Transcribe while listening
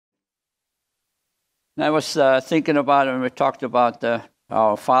I was thinking about it when we talked about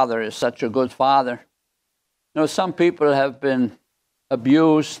our Father is such a good Father. You know, some people have been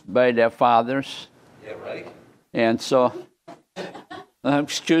abused by their fathers. Yeah, right. And so,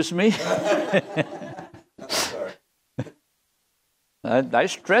 excuse me? Sorry. I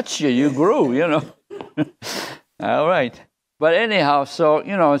stretched you. You grew, you know. All right. But anyhow, so,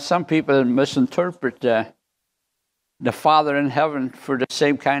 you know, some people misinterpret the Father in heaven for the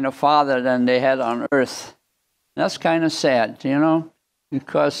same kind of Father than they had on earth. That's kind of sad, you know,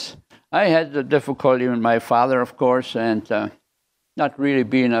 because I had the difficulty with my father, of course, and not really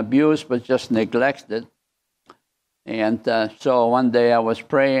being abused, but just neglected. And so one day I was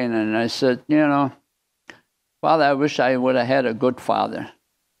praying, and I said, you know, Father, I wish I would have had a good father.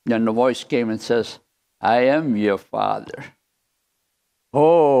 Then the voice came and says, I am your Father.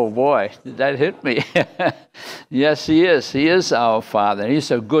 Oh, boy, did that hit me. Yes, he is. He is our Father.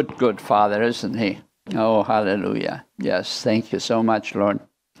 He's a good, good Father, isn't he? Oh, hallelujah. Yes, thank you so much, Lord.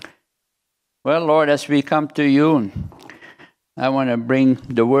 Well, Lord, as we come to you, I want to bring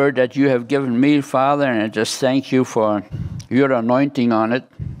the word that you have given me, Father, and I just thank you for your anointing on it.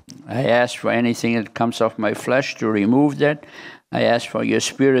 I ask for anything that comes off my flesh to remove that. I ask for your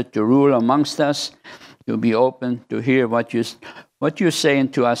Spirit to rule amongst us, to be open to hear what you're saying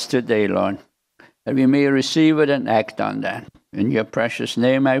to us today, Lord, that we may receive it and act on that. In your precious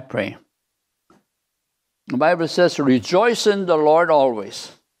name I pray. The Bible says, rejoice in the Lord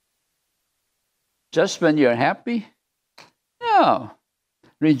always. Just when you're happy? No.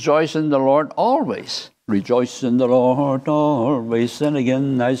 Rejoice in the Lord always. Rejoice in the Lord always. And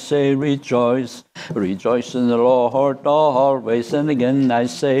again I say rejoice. Rejoice in the Lord always. And again I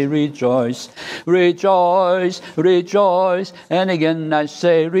say rejoice. Rejoice, rejoice. And again I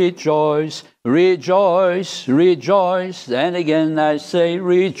say rejoice. Rejoice, rejoice. And again I say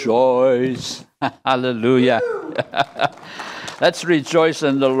rejoice. Hallelujah. Let's rejoice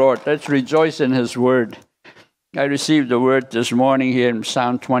in the Lord. Let's rejoice in His Word. I received the word this morning here in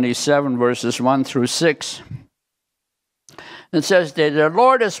Psalm 27, verses 1 through 6. It says that the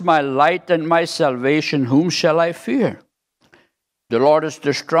Lord is my light and my salvation. Whom shall I fear? The Lord is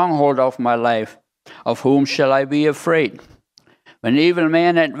the stronghold of my life. Of whom shall I be afraid? When evil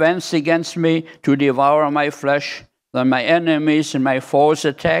men advance against me to devour my flesh, when my enemies and my foes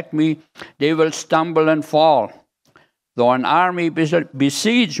attack me, they will stumble and fall. Though an army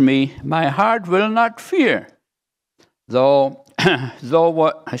besiege me, my heart will not fear. Though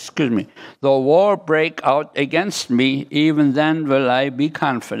war break out against me, even then will I be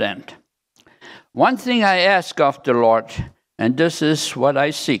confident. One thing I ask of the Lord, and this is what I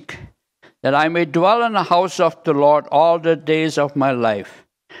seek, that I may dwell in the house of the Lord all the days of my life,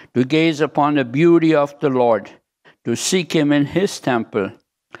 to gaze upon the beauty of the Lord, to seek Him in His temple.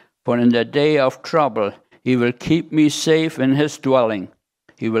 For in the day of trouble He will keep me safe in His dwelling.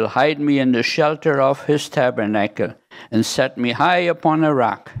 He will hide me in the shelter of His tabernacle, and set me high upon a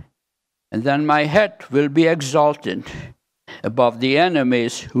rock. And then my head will be exalted above the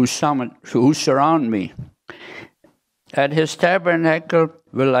enemies who surround me. At His tabernacle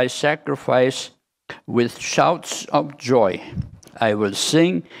will I sacrifice with shouts of joy. I will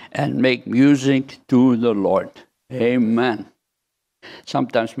sing and make music to the Lord. Amen.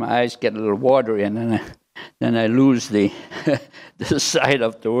 Sometimes my eyes get a little watery, and then I lose the sight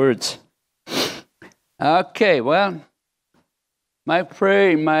of the words. Okay, well, my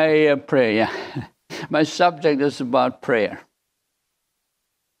subject is about prayer.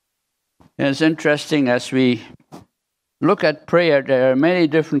 And it's interesting as we look at prayer, there are many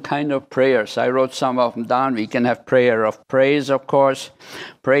different kinds of prayers. I wrote some of them down. We can have prayer of praise, of course,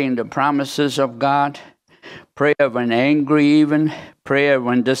 praying the promises of God, prayer when angry even, prayer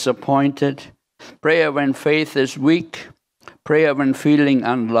when disappointed, prayer when faith is weak, prayer when feeling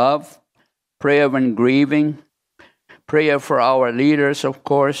unloved, prayer when grieving, prayer for our leaders, of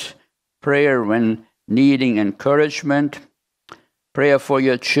course, prayer when needing encouragement, prayer for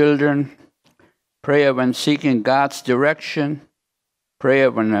your children, prayer when seeking God's direction, prayer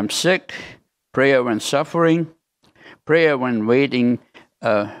when I'm sick, prayer when suffering, prayer when waiting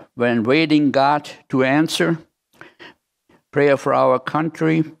God to answer, prayer for our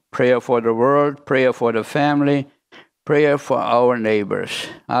country, prayer for the world, prayer for the family, prayer for our neighbors.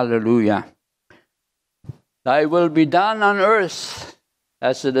 Hallelujah. Thy will be done on earth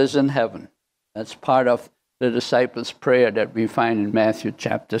as it is in heaven. That's part of the disciples' prayer that we find in Matthew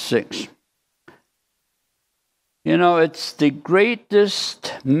chapter 6. You know, it's the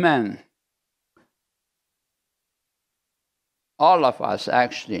greatest men. All of us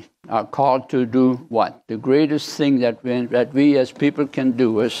actually are called to do what? The greatest thing that we as people can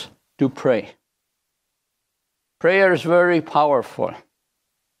do is to pray. Prayer is very powerful.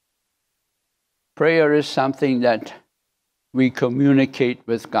 Prayer is something that we communicate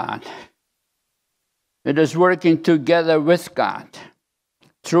with God. It is working together with God.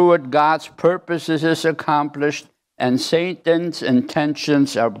 Through it, God's purposes is accomplished and Satan's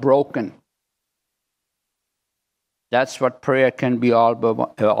intentions are broken. That's what prayer can be all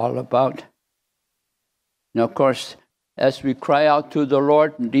about. And of course, as we cry out to the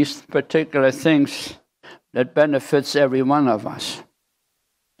Lord, these particular things, that benefits every one of us.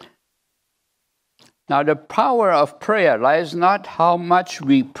 Now, the power of prayer lies not how much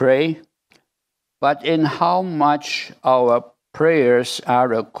we pray, but in how much our prayers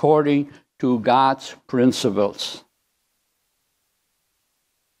are according to God's principles.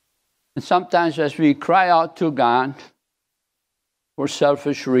 And sometimes as we cry out to God for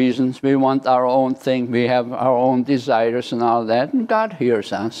selfish reasons, we want our own thing, we have our own desires and all that, and God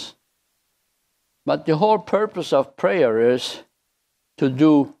hears us. But the whole purpose of prayer is to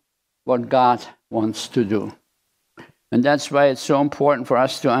do what God wants to do. And that's why it's so important for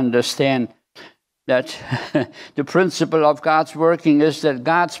us to understand that the principle of God's working is that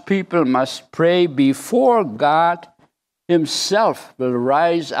God's people must pray before God Himself will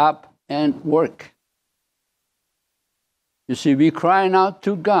rise up and work. You see, we're crying out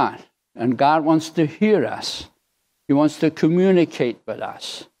to God, and God wants to hear us. He wants to communicate with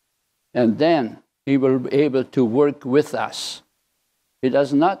us. And then He will be able to work with us. He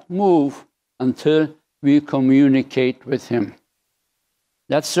does not move until we communicate with Him.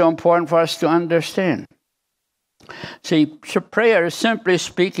 That's so important for us to understand. See, prayer is simply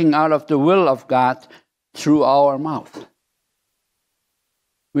speaking out of the will of God through our mouth.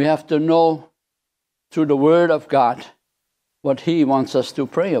 We have to know through the Word of God what He wants us to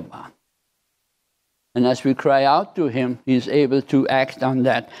pray about. And as we cry out to Him, He's able to act on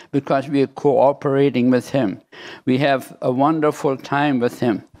that because we are cooperating with Him. We have a wonderful time with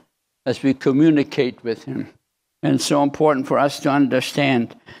Him as we communicate with Him. And it's so important for us to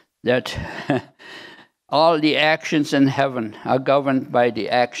understand that all the actions in heaven are governed by the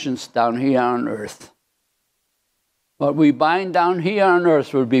actions down here on earth. What we bind down here on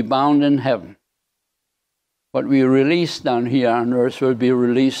earth will be bound in heaven. What we release down here on earth will be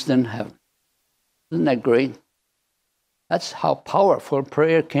released in heaven. Isn't that great? That's how powerful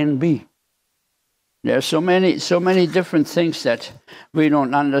prayer can be. There are so many different things that we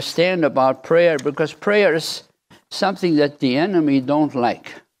don't understand about prayer because prayer is something that the enemy don't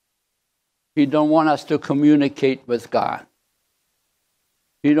like. He don't want us to communicate with God.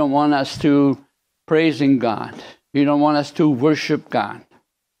 He don't want us to praising God. He don't want us to worship God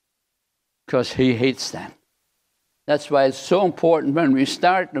because he hates that. That's why it's so important when we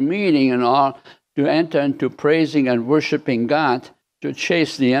start the meeting and all to enter into praising and worshiping God to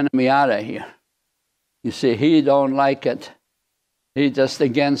chase the enemy out of here. You see, he don't like it. He's just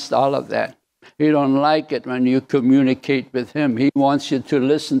against all of that. He don't like it when you communicate with him. He wants you to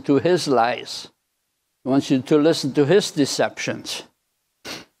listen to his lies. He wants you to listen to his deceptions.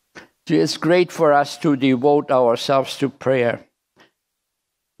 See, it's great for us to devote ourselves to prayer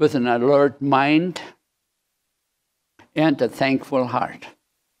with an alert mind and a thankful heart.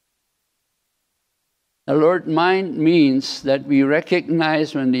 Alert mind means that we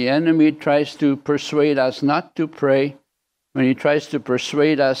recognize when the enemy tries to persuade us not to pray, when he tries to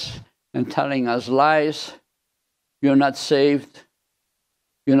persuade us and telling us lies, you're not saved,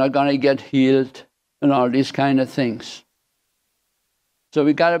 you're not going to get healed, and all these kind of things. So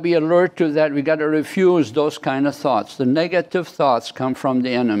we got to be alert to that. We got to refuse those kind of thoughts. The negative thoughts come from the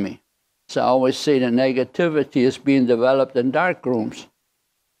enemy. So I always say the negativity is being developed in dark rooms.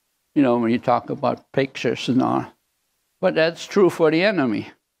 You know, when you talk about pictures and all. But that's true for the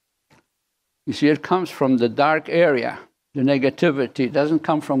enemy. You see, it comes from the dark area. The negativity doesn't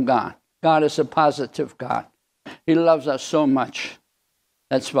come from God. God is a positive God. He loves us so much.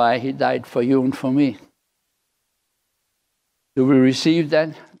 That's why he died for you and for me. Do we receive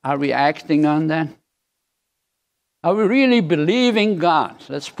that? Are we acting on that? Are we really believing God?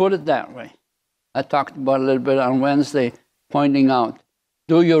 Let's put it that way. I talked about it a little bit on Wednesday, pointing out,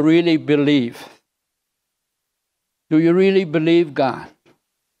 do you really believe? Do you really believe God?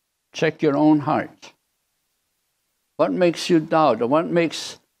 Check your own heart. What makes you doubt? Or what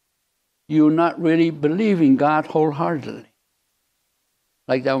makes you not really believing God wholeheartedly?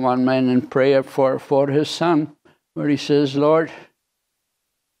 Like that one man in prayer for his son, where he says, Lord,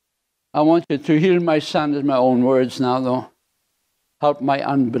 I want you to heal my son, is my own words now though. Help my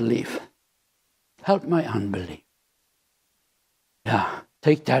unbelief. Help my unbelief. Yeah,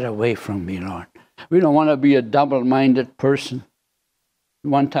 take that away from me, Lord. We don't want to be a double-minded person.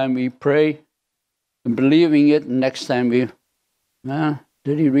 One time we pray, believing it, and next time did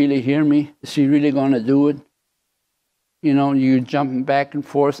he really hear me? Is he really going to do it? You know, you're jumping back and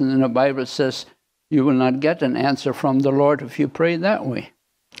forth, and then the Bible says you will not get an answer from the Lord if you pray that way,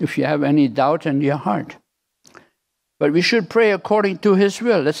 if you have any doubt in your heart. But we should pray according to his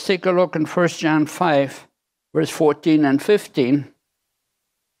will. Let's take a look in 1 John 5, verse 14 and 15.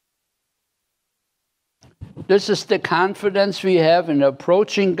 This is the confidence we have in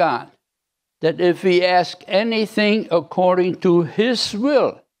approaching God, that if we ask anything according to his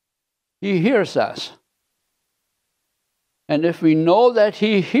will, he hears us. And if we know that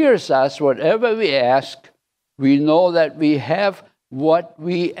he hears us, whatever we ask, we know that we have what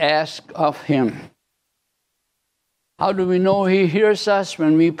we ask of him. How do we know he hears us?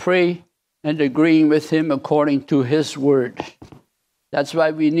 When we pray and agreeing with him according to his word. That's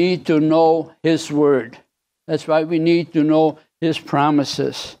why we need to know his word. That's why we need to know his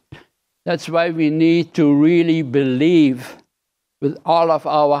promises. That's why we need to really believe with all of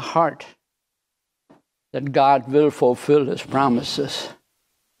our heart that God will fulfill his promises,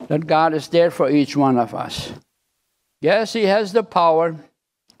 that God is there for each one of us. Yes, he has the power,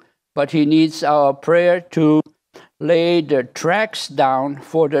 but he needs our prayer to lay the tracks down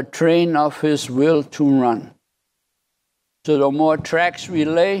for the train of his will to run. So the more tracks we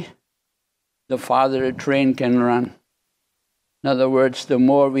lay, the farther the train can run. In other words, the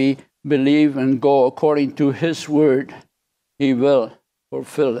more we believe and go according to his word, he will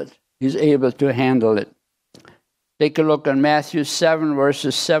fulfill it. He's able to handle it. Take a look at Matthew 7,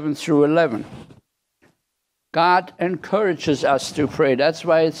 verses 7 through 11. God encourages us to pray. That's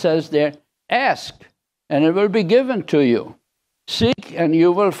why it says there, ask, and it will be given to you. Seek, and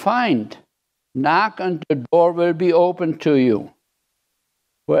you will find. Knock, and the door will be opened to you.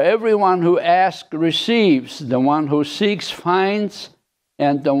 For everyone who asks receives, the one who seeks finds,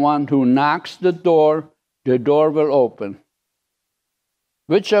 and the one who knocks the door will open.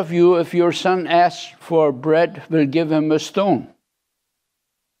 Which of you, if your son asks for bread, will give him a stone?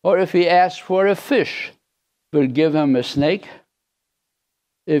 Or if he asks for a fish, will give him a snake?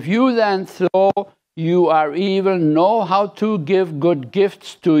 If you then, though you are evil, know how to give good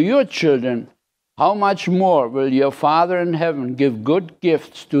gifts to your children, how much more will your Father in heaven give good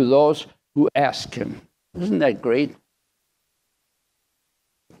gifts to those who ask him? Isn't that great?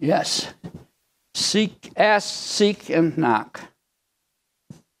 Yes. Seek, ask, seek, and knock.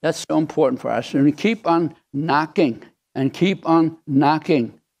 That's so important for us. And we keep on knocking and keep on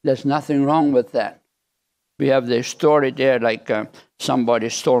knocking. There's nothing wrong with that. We have the story there, like somebody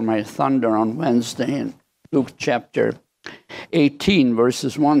stole my thunder on Wednesday in Luke chapter 18,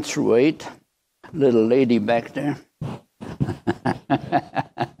 verses 1 through 8. Little lady back there.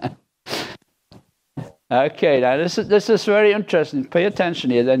 Okay, now this is very interesting. Pay attention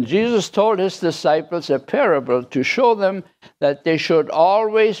here. Then Jesus told his disciples a parable to show them that they should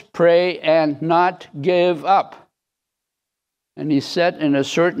always pray and not give up. And he said, in a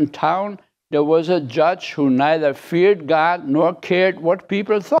certain town, there was a judge who neither feared God nor cared what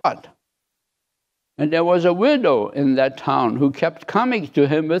people thought. And there was a widow in that town who kept coming to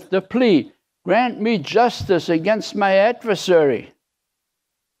him with the plea, grant me justice against my adversary.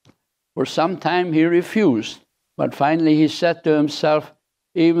 For some time he refused, but finally he said to himself,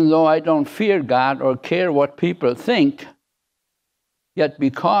 even though I don't fear God or care what people think, yet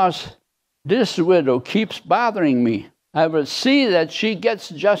because this widow keeps bothering me, I will see that she gets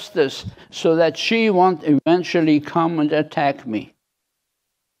justice so that she won't eventually come and attack me.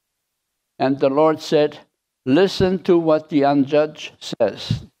 And the Lord said, listen to what the unjust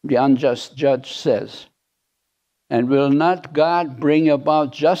judge says. And will not God bring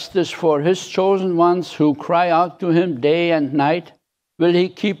about justice for his chosen ones who cry out to him day and night? Will he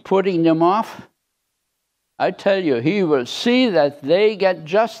keep putting them off? I tell you, he will see that they get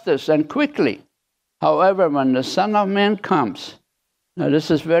justice, and quickly. However, when the Son of Man comes, now this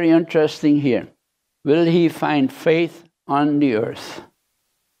is very interesting here, will he find faith on the earth?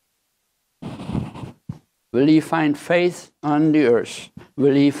 Will he find faith on the earth?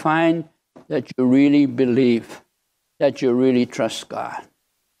 Will he find that you really believe, that you really trust God?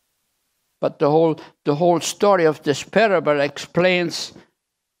 But the whole story of this parable explains,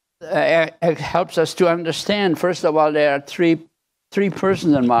 helps us to understand. First of all, there are three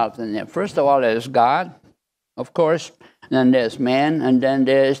persons involved in it. First of all, there's God, of course, and then there's man, and then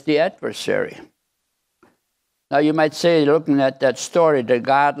there's the adversary. Now you might say, looking at that story, the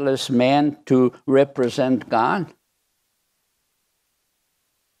godless man to represent God.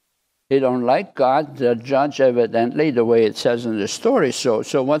 He don't like God, the judge, evidently, the way it says in the story. So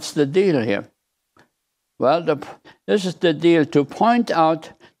what's the deal here? Well, this is the deal, to point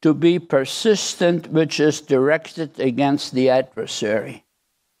out to be persistent, which is directed against the adversary.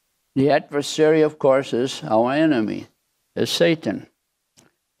 The adversary, of course, is our enemy, is Satan.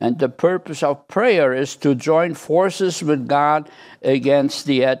 And the purpose of prayer is to join forces with God against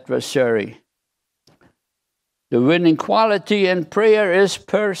the adversary. The winning quality in prayer is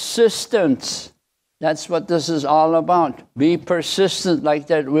persistence. That's what this is all about. Be persistent like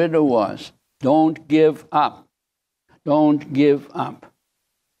that widow was. Don't give up. Don't give up.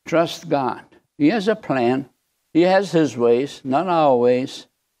 Trust God. He has a plan. He has His ways, not our ways.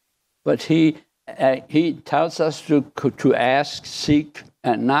 But He tells us to ask, seek,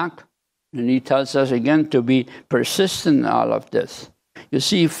 and knock. And He tells us again to be persistent in all of this. You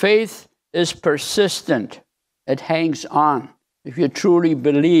see, faith is persistent. It hangs on. If you truly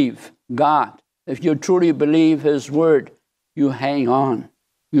believe God, if you truly believe His word, you hang on.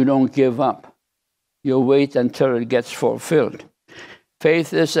 You don't give up. You wait until it gets fulfilled.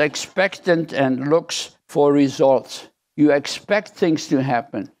 Faith is expectant and looks for results. You expect things to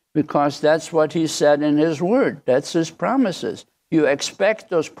happen because that's what He said in His word. That's His promises. You expect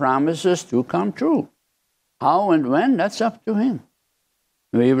those promises to come true. How and when, that's up to Him.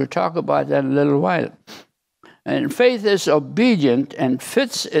 We will talk about that in a little while. And faith is obedient and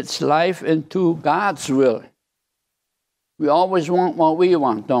fits its life into God's will. We always want what we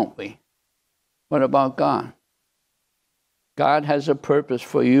want, don't we? What about God? God has a purpose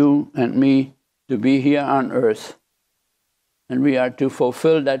for you and me to be here on earth. And we are to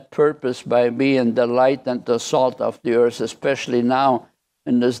fulfill that purpose by being the light and the salt of the earth, especially now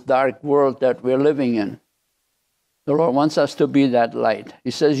in this dark world that we're living in. The Lord wants us to be that light. He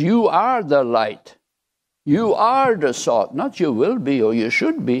says, you are the light. You are the salt. Not you will be or you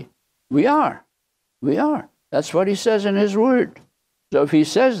should be. We are. We are. That's what He says in His word. So if He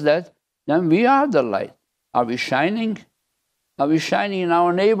says that, then we are the light. Are we shining? Are we shining in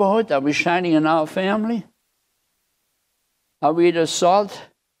our neighborhood? Are we shining in our family? Are we the salt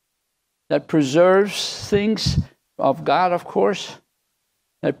that preserves things of God, of course?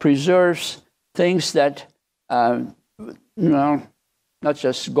 That preserves things that, not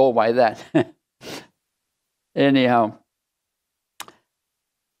just go by that. Anyhow.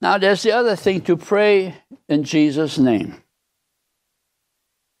 Now there's the other thing, to pray in Jesus' name.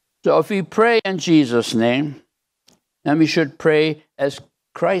 So if we pray in Jesus' name, then we should pray as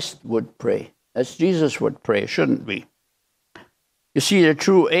Christ would pray, as Jesus would pray, shouldn't we? You see, the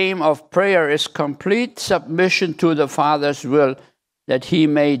true aim of prayer is complete submission to the Father's will, that He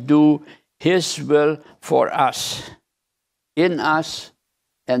may do His will for us, in us,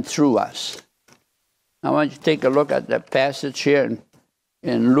 and through us. I want you to take a look at that passage here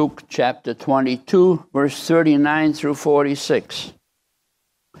in Luke chapter 22, verse 39 through 46.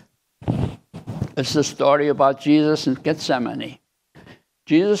 It's the story about Jesus in Gethsemane.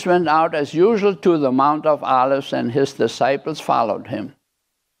 Jesus went out as usual to the Mount of Olives, and His disciples followed Him.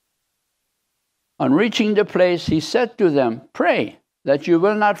 On reaching the place, He said to them, "Pray that you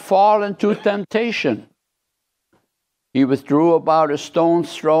will not fall into temptation." He withdrew about a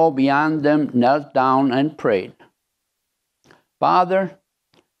stone's throw beyond them, knelt down, and prayed, "Father,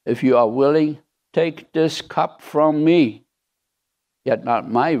 if you are willing, take this cup from me. Yet not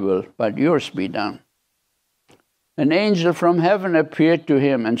my will, but yours be done." An angel from heaven appeared to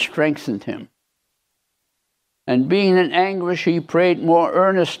him and strengthened him. And being in anguish, he prayed more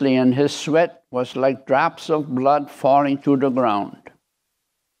earnestly, and his sweat was like drops of blood falling to the ground.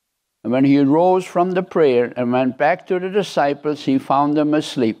 And when he rose from the prayer and went back to the disciples, he found them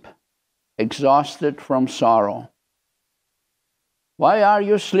asleep, exhausted from sorrow. "Why are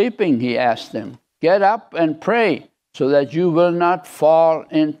you sleeping?" he asked them. "Get up and pray, so that you will not fall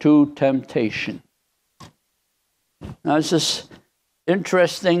into temptation." Now, this is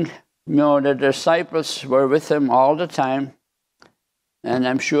interesting. The disciples were with him all the time. And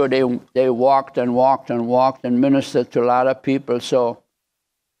I'm sure they walked and walked and walked and ministered to a lot of people. So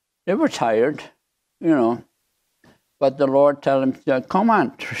they were tired, But the Lord told them, come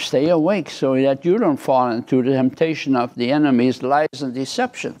on, stay awake so that you don't fall into the temptation of the enemy's lies and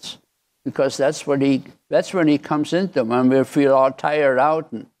deceptions. Because that's when he comes into, when we feel all tired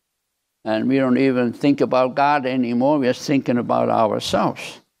out and we don't even think about God anymore. We're thinking about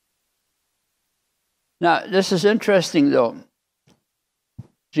ourselves. Now, this is interesting, though.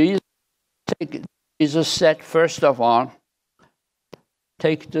 Jesus said, first of all,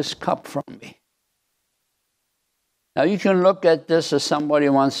 "Take this cup from me." Now, you can look at this, as somebody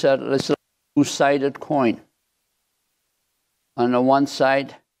once said, it's a two-sided coin. On the one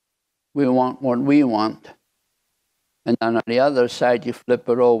side, we want what we want. And on the other side, you flip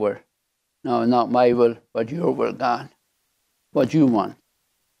it over. No, not my will, but your will, God. What you want.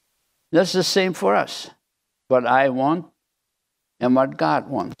 That's the same for us. What I want and what God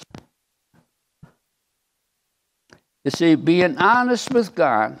wants. You see, being honest with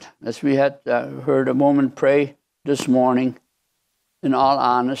God, as we had heard a woman pray this morning, in all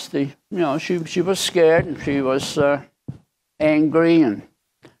honesty, she was scared and she was angry and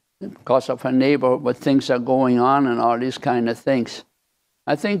because of her neighborhood, what things are going on and all these kind of things.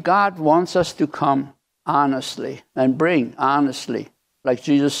 I think God wants us to come honestly and bring honestly. Like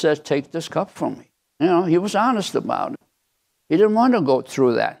Jesus said, take this cup from me. He was honest about it. He didn't want to go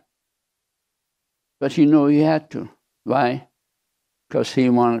through that. But he knew he had to. Why? Because he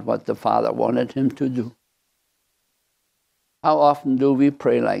wanted what the Father wanted him to do. How often do we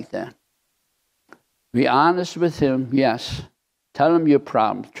pray like that? Be honest with him, yes. Tell him your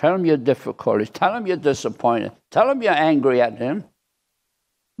problems. Tell him your difficulties. Tell him you're disappointed. Tell him you're angry at him.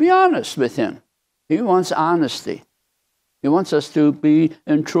 Be honest with him. He wants honesty. He wants us to be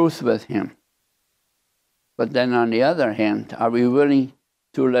in truth with him. But then on the other hand, are we willing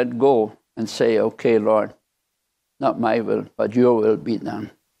to let go and say, okay, Lord, not my will, but your will be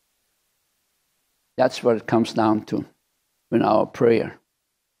done? That's what it comes down to in our prayer.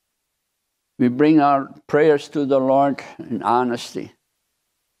 We bring our prayers to the Lord in honesty.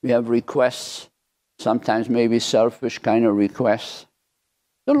 We have requests, sometimes maybe selfish kind of requests.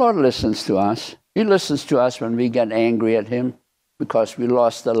 The Lord listens to us. He listens to us when we get angry at him because we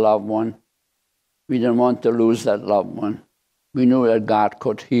lost a loved one. We didn't want to lose that loved one. We knew that God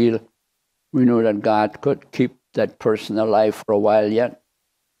could heal. We knew that God could keep that person alive for a while yet.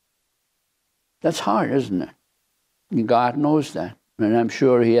 That's hard, isn't it? And God knows that. And I'm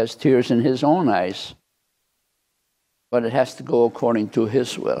sure he has tears in his own eyes. But it has to go according to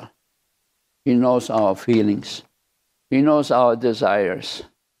his will. He knows our feelings. He knows our desires.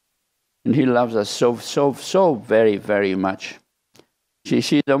 And he loves us so very, very much. You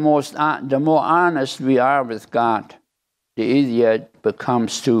see, the more honest we are with God, the easier it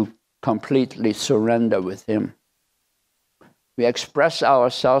becomes to completely surrender with him. We express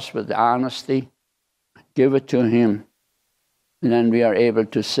ourselves with honesty, give it to him, and then we are able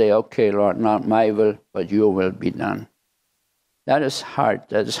to say, okay, Lord, not my will, but your will be done. That is hard.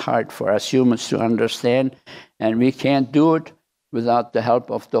 That is hard for us humans to understand, and we can't do it without the help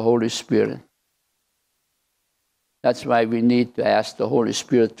of the Holy Spirit. That's why we need to ask the Holy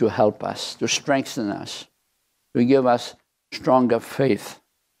Spirit to help us, to strengthen us, to give us stronger faith,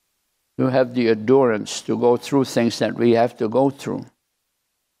 to have the endurance to go through things that we have to go through.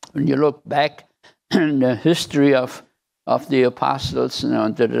 When you look back in the history of the apostles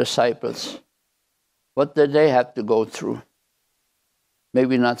and the disciples, what did they have to go through?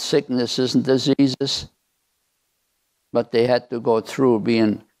 Maybe not sicknesses and diseases, but they had to go through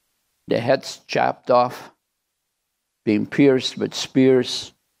being their heads chopped off, being pierced with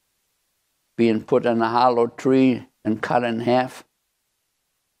spears, being put in a hollow tree and cut in half.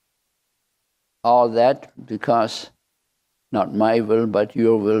 All that because not my will, but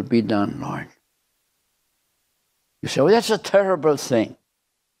your will be done, Lord. You say, well, that's a terrible thing.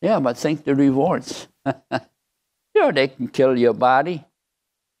 Yeah, but think the rewards. They can kill your body.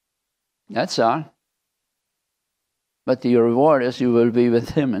 That's all. But the reward is you will be with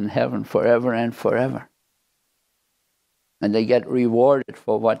him in heaven forever and forever. And they get rewarded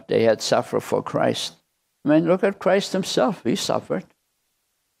for what they had suffered for Christ. I mean, look at Christ himself. He suffered.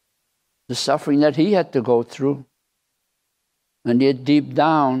 The suffering that he had to go through. And yet deep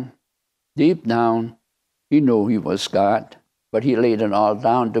down, he knew he was God. But he laid it all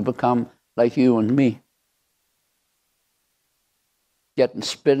down to become like you and me. Getting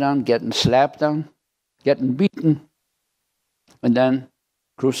spit on, getting slapped on, getting beaten, and then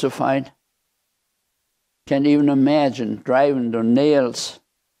crucified. Can't even imagine driving the nails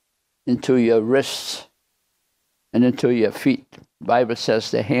into your wrists and into your feet. The Bible says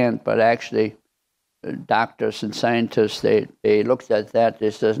the hand, but actually doctors and scientists, they looked at that.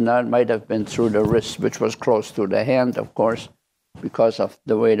 They says, no, it might have been through the wrist, which was close to the hand, of course, because of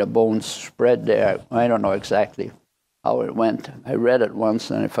the way the bones spread there. I don't know exactly how it went. I read it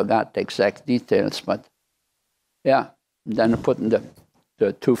once and I forgot the exact details, but yeah. Then putting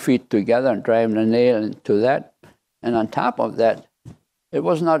the 2 feet together and driving the nail into that. And on top of that, it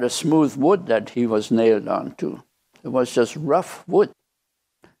was not a smooth wood that he was nailed onto. It was just rough wood.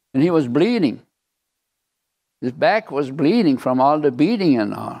 And he was bleeding. His back was bleeding from all the beating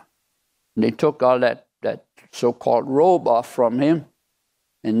and all. And they took all that so-called robe off from him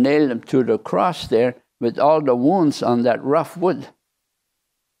and nailed him to the cross there with all the wounds on that rough wood.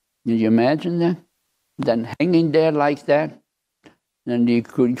 Did you imagine that? Then hanging there like that, and he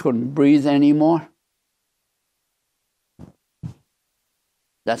couldn't breathe anymore.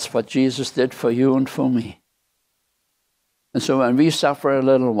 That's what Jesus did for you and for me. And so when we suffer a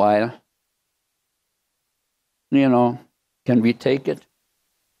little while, can we take it?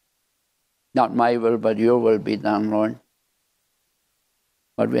 Not my will, but your will be done, Lord.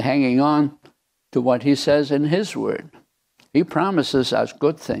 But we're hanging on to what he says in his word. He promises us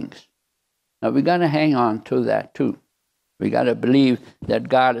good things. Now we got to hang on to that too. We got to believe that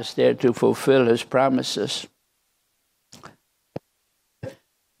God is there to fulfill his promises.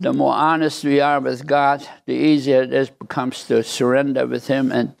 The more honest we are with God, the easier it becomes to surrender with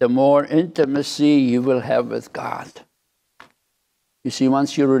him, and the more intimacy you will have with God. You see,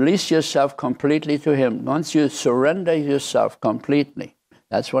 once you release yourself completely to him, once you surrender yourself completely,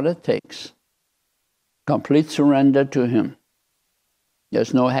 that's what it takes. Complete surrender to him.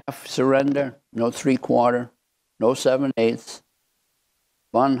 There's no half surrender, no 3/4, no 7/8.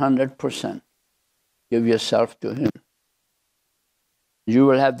 100%. Give yourself to him. You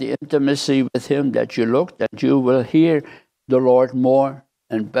will have the intimacy with him that you will hear the Lord more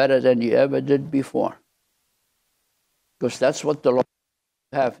and better than you ever did before. Because that's what the Lord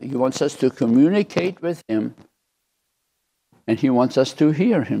have. He wants us to communicate with him, and he wants us to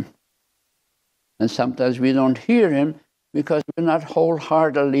hear him. And sometimes we don't hear him because we're not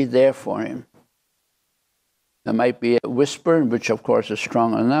wholeheartedly there for him. There might be a whisper, which of course is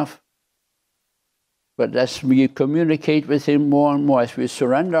strong enough. But as we communicate with him more and more, as we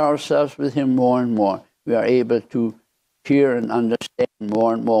surrender ourselves with him more and more, we are able to hear and understand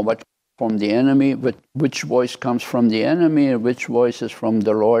more and more what from the enemy, but which voice comes from the enemy and which voice is from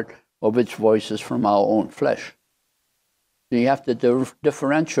the Lord, or which voice is from our own flesh. So you have to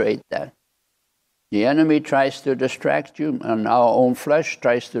differentiate that. The enemy tries to distract you, and our own flesh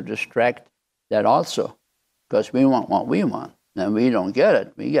tries to distract that also, because we want what we want, and we don't get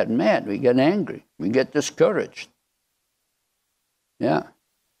it. We get mad, we get angry, we get discouraged. Yeah.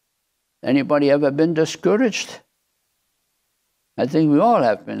 Anybody ever been discouraged? I think we all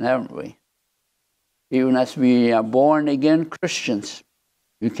have been, haven't we? Even as we are born-again Christians,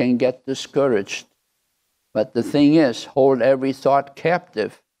 we can get discouraged. But the thing is, hold every thought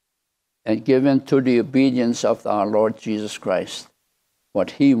captive and give in to the obedience of our Lord Jesus Christ.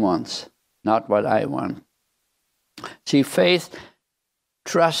 What he wants, not what I want. See, faith,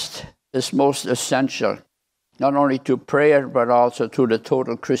 trust is most essential, not only to prayer, but also to the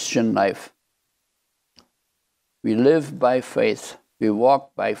total Christian life. We live by faith. We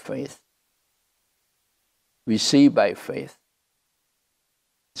walk by faith. We see by faith.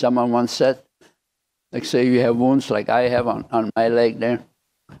 Someone once said, like say you have wounds like I have on my leg there.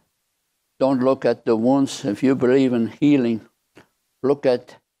 Don't look at the wounds. If you believe in healing, look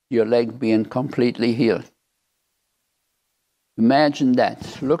at your leg being completely healed. Imagine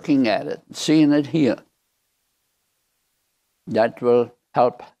that, looking at it, seeing it healed. That will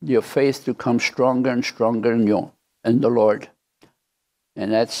help your faith to come stronger and stronger in the Lord.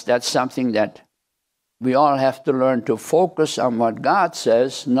 And that's something that we all have to learn to focus on what God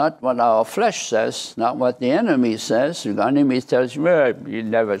says, not what our flesh says, not what the enemy says. The enemy tells you, well, you're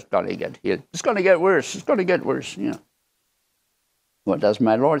never going to get healed. It's going to get worse. It's going to get worse. You know. What does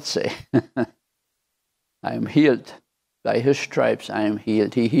my Lord say? I am healed. By his stripes I am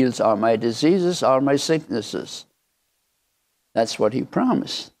healed. He heals all my diseases, all my sicknesses. That's what he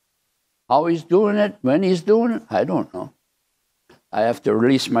promised. How he's doing it, when he's doing it, I don't know. I have to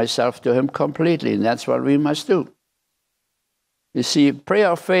release myself to him completely, and that's what we must do. You see, prayer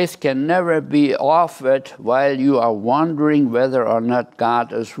of faith can never be offered while you are wondering whether or not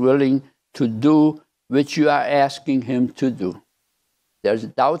God is willing to do which you are asking him to do. There's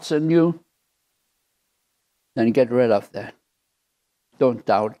doubts in you, then get rid of that. Don't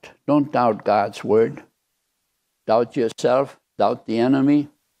doubt. Don't doubt God's word. Doubt yourself. Doubt the enemy.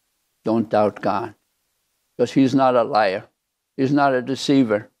 Don't doubt God. Because he's not a liar. He's not a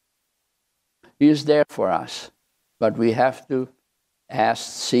deceiver. He is there for us. But we have to ask,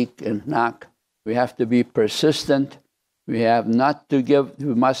 seek, and knock. We have to be persistent. We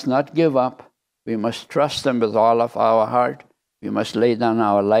must not give up. We must trust him with all of our heart. We must lay down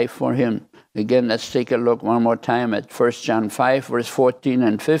our life for him. Again, let's take a look one more time at 1 John 5, verse 14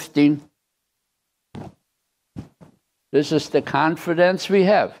 and 15. This is the confidence we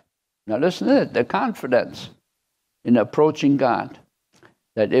have. Now listen to it, the confidence in approaching God.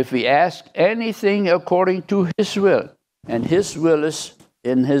 That if we ask anything according to his will, and his will is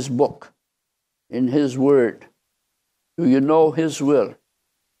in his book, in his word. Do you know his will?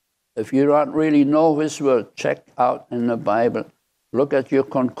 If you don't really know his will, check out in the Bible. Look at your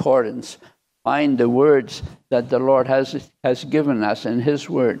concordance. Find the words that the Lord has given us in his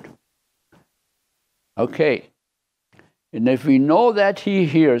word. Okay. And if we know that he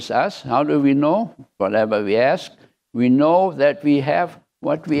hears us, how do we know? Whatever we ask, we know that we have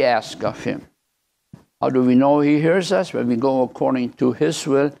what we ask of him. How do we know he hears us? When we go according to his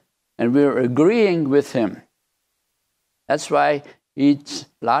will and we're agreeing with him. That's why a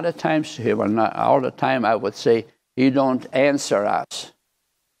lot of times, well, not all the time, I would say, he don't answer us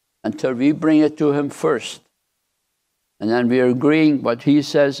until we bring it to him first. And then we're agreeing what he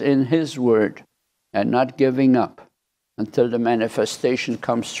says in his word and not giving up until the manifestation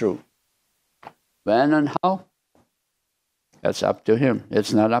comes through. When and how? That's up to him.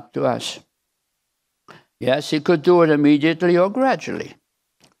 It's not up to us. Yes, he could do it immediately or gradually.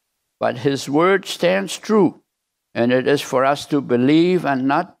 But his word stands true. And it is for us to believe and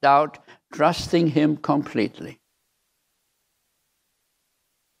not doubt, trusting him completely.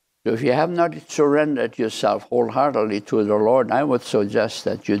 So if you have not surrendered yourself wholeheartedly to the Lord, I would suggest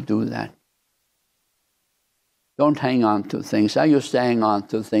that you do that. Don't hang on to things. I used to hang on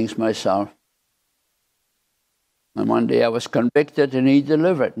to things myself. And one day I was convicted and he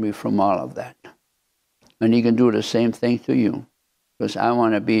delivered me from all of that. And he can do the same thing to you. Because I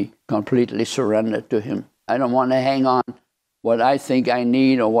want to be completely surrendered to him. I don't want to hang on what I think I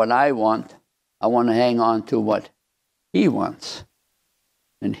need or what I want. I want to hang on to what he wants.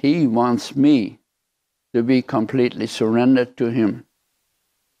 And he wants me to be completely surrendered to him,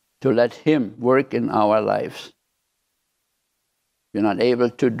 to let him work in our lives. If you're not able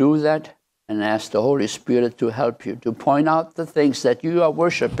to do that, and ask the Holy Spirit to help you, to point out the things that you are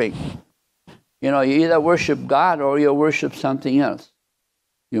worshiping. You know, you either worship God or you worship something else.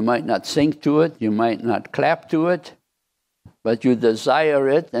 You might not sing to it, you might not clap to it, but you desire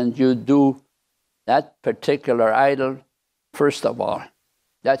it and you do that particular idol first of all.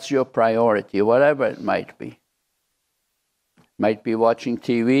 That's your priority, whatever it might be. Might be watching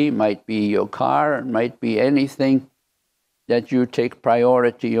TV, might be your car, it might be anything that you take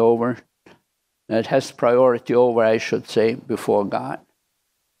priority over, that has priority over, I should say, before God.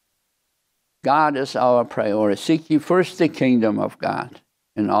 God is our priority. Seek ye first the kingdom of God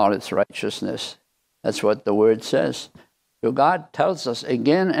in all its righteousness. That's what the word says. So God tells us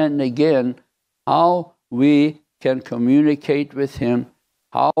again and again how we can communicate with him,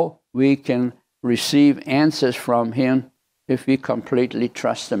 how we can receive answers from him if we completely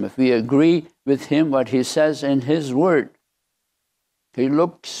trust him, if we agree with him what he says in his word. He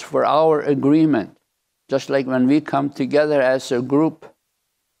looks for our agreement, just like when we come together as a group.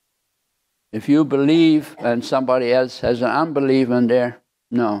 If you believe and somebody else has an unbelief in there,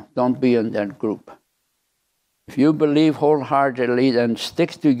 no, don't be in that group. If you believe wholeheartedly, then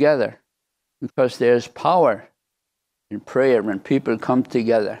stick together, because there's power in prayer when people come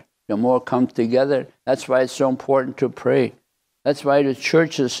together. The more come together, that's why it's so important to pray. That's why the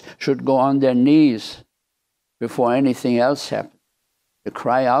churches should go on their knees before anything else happens, to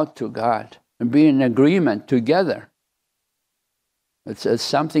cry out to God and be in agreement together. It's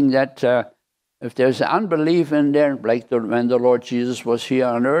something that if there's unbelief in there, like when the Lord Jesus was here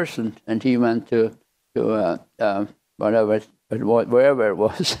on earth and he went to wherever it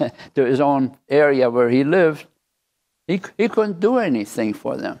was, to his own area where he lived, he couldn't do anything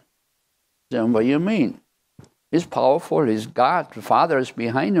for them. Then what do you mean? He's powerful, he's God, the Father is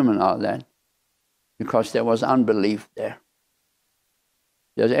behind him and all that, because there was unbelief there.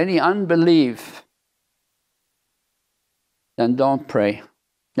 If there's any unbelief, then don't pray.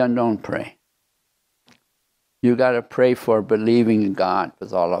 Then don't pray. You got to pray for believing in God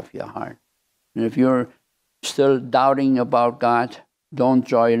with all of your heart. And if you're still doubting about God, don't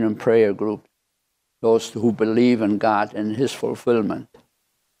join in prayer group. Those who believe in God and his fulfillment.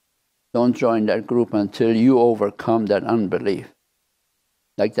 Don't join that group until you overcome that unbelief.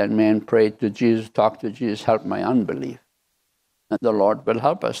 Like that man prayed to Jesus, talked to Jesus, help my unbelief. And the Lord will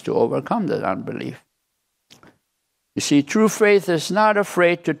help us to overcome that unbelief. You see, true faith is not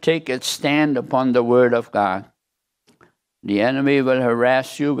afraid to take its stand upon the word of God. The enemy will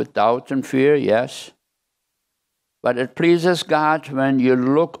harass you with doubt and fear, yes. But it pleases God when you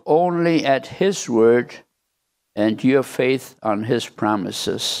look only at his word and your faith on his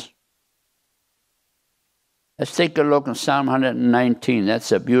promises. Let's take a look at Psalm 119.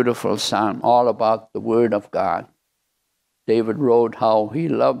 That's a beautiful psalm, all about the word of God. David wrote how he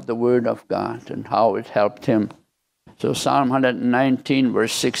loved the word of God and how it helped him. So Psalm 119,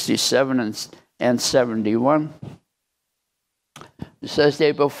 verse 67 and 71. It says,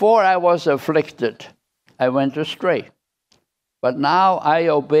 before I was afflicted, I went astray. But now I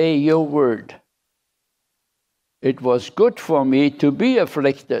obey your word. It was good for me to be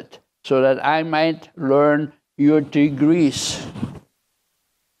afflicted, so that I might learn your degrees.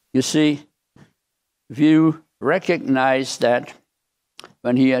 You see, if you recognize that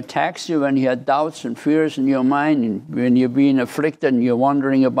when he attacks you, when he has doubts and fears in your mind, and when you're being afflicted and you're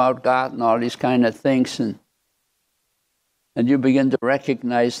wondering about God and all these kind of things, and you begin to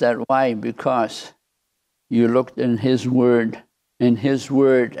recognize that. Why? Because you looked in His Word, and His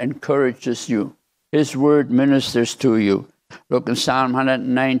Word encourages you. His Word ministers to you. Look in Psalm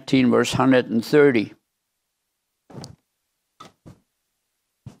 119, verse 130.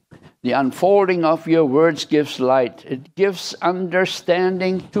 The unfolding of your words gives light. It gives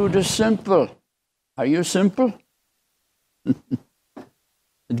understanding to the simple. Are you simple?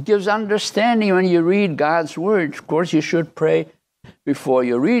 It gives understanding when you read God's Word. Of course, you should pray before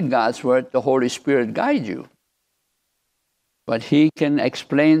you read God's Word. The Holy Spirit guide you. But He can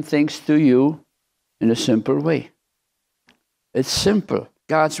explain things to you in a simple way. It's simple.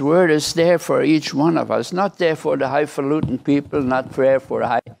 God's Word is there for each one of us. Not there for the highfalutin people, not there for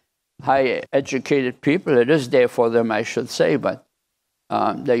high educated people. It is there for them, I should say, but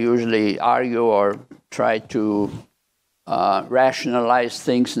they usually argue or try to rationalize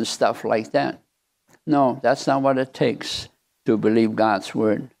things and stuff like that. No, that's not what it takes to believe God's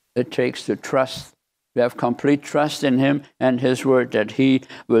Word. It takes to trust. We have complete trust in Him and His Word that He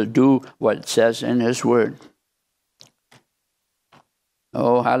will do what it says in His Word.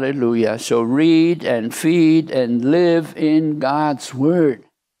 Oh, hallelujah. So read and feed and live in God's Word.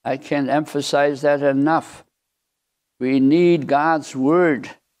 I can't emphasize that enough. We need God's Word.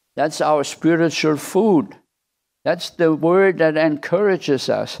 That's our spiritual food. That's the Word that encourages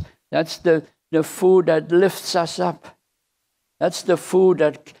us. That's the food that lifts us up. That's the food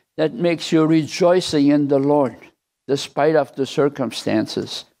that makes you rejoicing in the Lord, despite of the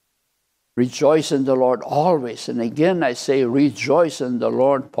circumstances. Rejoice in the Lord always. And again, I say, rejoice in the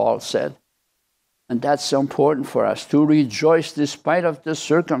Lord, Paul said. And that's so important for us, to rejoice despite of the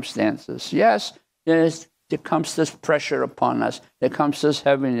circumstances. Yes, there comes this pressure upon us. There comes this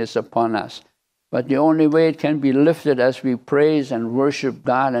heaviness upon us. But the only way it can be lifted as we praise and worship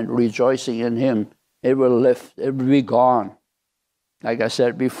God and rejoicing in Him, it will lift, it will be gone. Like I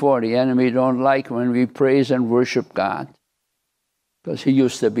said before, the enemy don't like when we praise and worship God, because he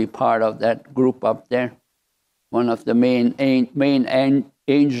used to be part of that group up there, one of the main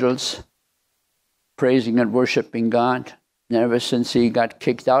angels, praising and worshiping God. And ever since he got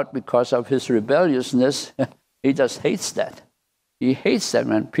kicked out because of his rebelliousness, he just hates that. He hates that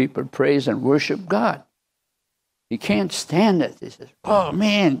when people praise and worship God. He can't stand it. He says, oh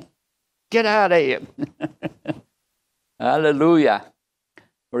man, get out of here. Hallelujah.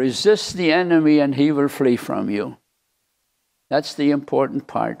 Resist the enemy and he will flee from you. That's the important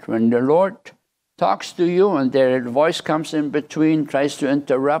part. When the Lord talks to you and their voice comes in between, tries to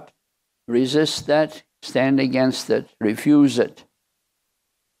interrupt, resist that, stand against it, refuse it,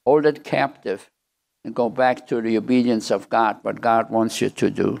 hold it captive, and go back to the obedience of God, what God wants you to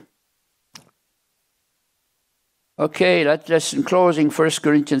do. Okay, let's just in closing, 1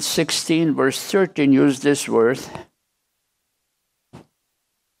 Corinthians 16, verse 13, use this word.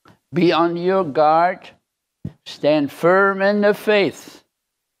 Be on your guard, stand firm in the faith,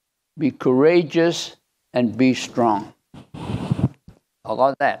 be courageous, and be strong. How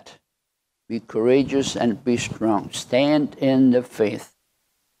about that? Be courageous and be strong. Stand in the faith.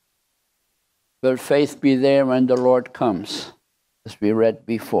 Will faith be there when the Lord comes, as we read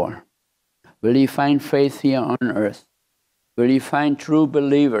before? Will He find faith here on earth? Will He find true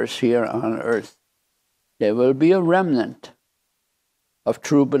believers here on earth? There will be a remnant of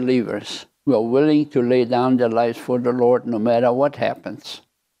true believers who are willing to lay down their lives for the Lord no matter what happens.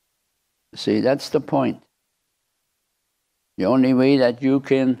 See, that's the point. The only way that you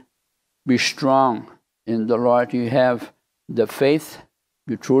can be strong in the Lord, you have the faith,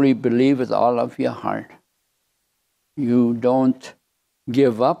 you truly believe with all of your heart. You don't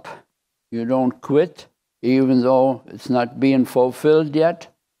give up, you don't quit, even though it's not being fulfilled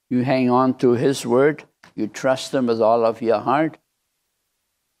yet. You hang on to His word, you trust Him with all of your heart,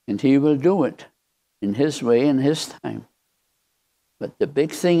 and He will do it in His way, in His time. But the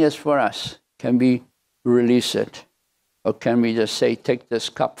big thing is for us, can we release it? Or can we just say, take this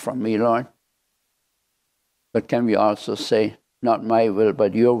cup from me, Lord? But can we also say, not my will,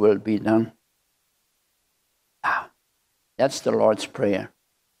 but your will be done? That's the Lord's Prayer.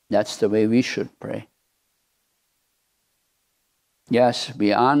 That's the way we should pray. Yes,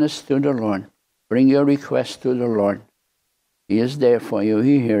 be honest to the Lord. Bring your request to the Lord. He is there for you.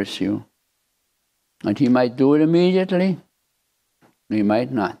 He hears you. And He might do it immediately. He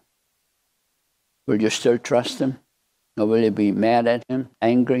might not. Will you still trust Him? Or will you be mad at Him,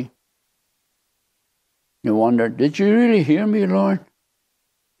 angry? You wonder, did you really hear me, Lord?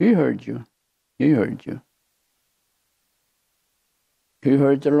 He heard you. He heard you. He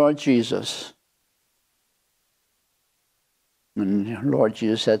heard the Lord Jesus. And the Lord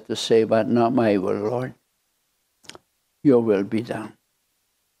Jesus had to say, but not my will, Lord. Your will be done.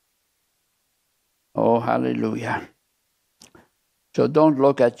 Oh, hallelujah. So don't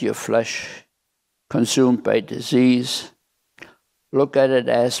look at your flesh consumed by disease. Look at it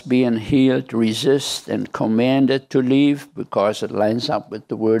as being healed, resist, and commanded to leave because it lines up with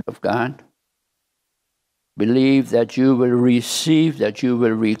the Word of God. Believe that you will receive, that you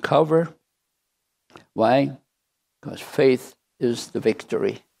will recover. Why? Because faith is the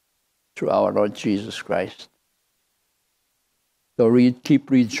victory through our Lord Jesus Christ. So keep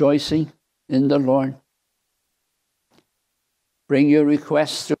rejoicing in the Lord. Bring your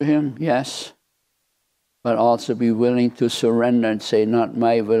requests to Him, yes, but also be willing to surrender and say, not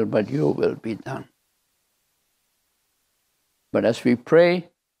my will, but your will be done. But as we pray,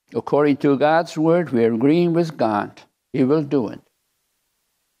 according to God's word, we are agreeing with God. He will do it.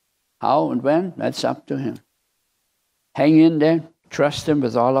 How and when? That's up to Him. Hang in there. Trust Him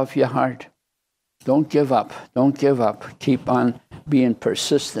with all of your heart. Don't give up. Don't give up. Keep on being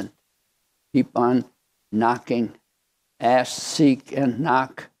persistent. Keep on knocking. Ask, seek, and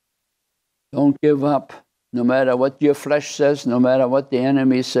knock. Don't give up. No matter what your flesh says, no matter what the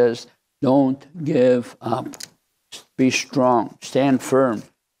enemy says, don't give up. Be strong. Stand firm.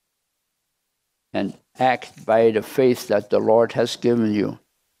 And act by the faith that the Lord has given you.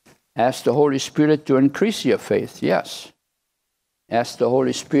 Ask the Holy Spirit to increase your faith, yes. Ask the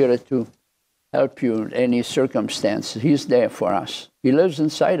Holy Spirit to help you in any circumstance. He's there for us. He lives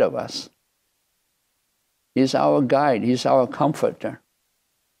inside of us. He's our guide. He's our comforter.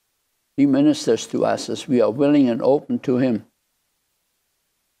 He ministers to us as we are willing and open to Him.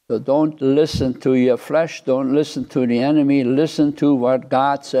 So don't listen to your flesh. Don't listen to the enemy. Listen to what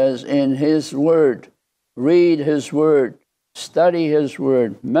God says in His Word. Read His Word. Study His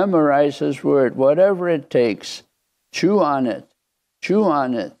Word. Memorize His Word. Whatever it takes. Chew on it. Chew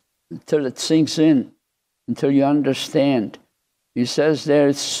on it until it sinks in, until you understand. He says there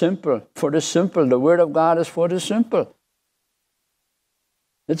it's simple. For the simple. The Word of God is for the simple.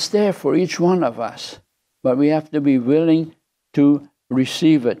 It's there for each one of us. But we have to be willing to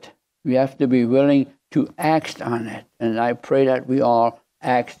receive it. We have to be willing to act on it. And I pray that we all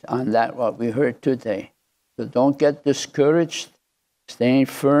act on that, what we heard today. So don't get discouraged. Stay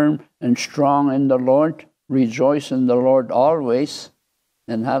firm and strong in the Lord. Rejoice in the Lord always.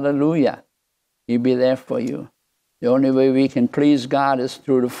 And hallelujah, He'll be there for you. The only way we can please God is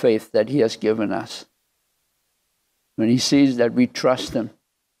through the faith that He has given us. When He sees that we trust Him,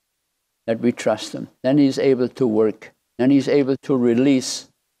 then He's able to work. Then He's able to release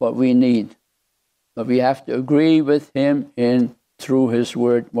what we need. But we have to agree with Him through His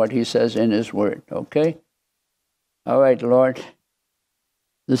Word, what He says in His Word, okay? All right, Lord.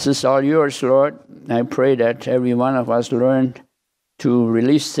 This is all yours, Lord. I pray that every one of us learn to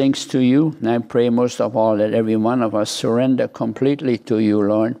release things to you. And I pray most of all that every one of us surrender completely to you,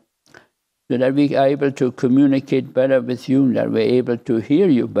 Lord, so that we are able to communicate better with you, that we're able to hear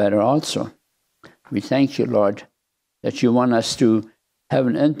you better also. We thank you, Lord, that you want us to have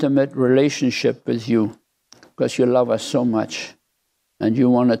an intimate relationship with you because you love us so much and you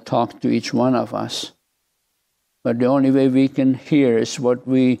want to talk to each one of us. But the only way we can hear is when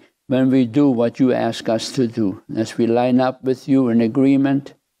we do what you ask us to do. As we line up with you in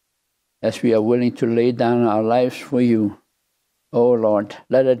agreement, as we are willing to lay down our lives for you. Oh Lord,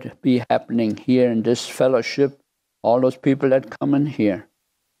 let it be happening here in this fellowship. All those people that come in here,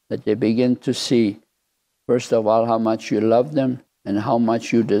 that they begin to see, first of all, how much you love them and how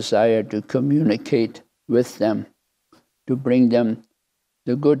much you desire to communicate with them, to bring them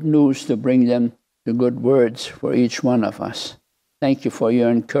the good news, to bring them the good words for each one of us. Thank you for your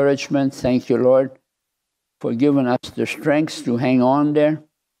encouragement. Thank you, Lord, for giving us the strength to hang on there.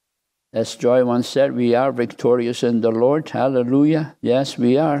 As Joy once said, we are victorious in the Lord. Hallelujah. Yes,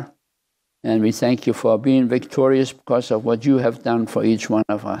 we are. And we thank you for being victorious because of what you have done for each one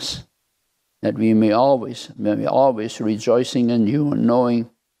of us. That we may always rejoicing in you and knowing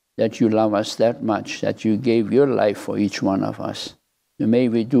that you love us that much, that you gave your life for each one of us. And may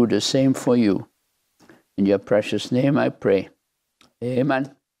we do the same for you. In your precious name I pray.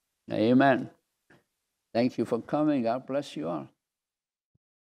 Amen. Amen. Thank you for coming. God bless you all.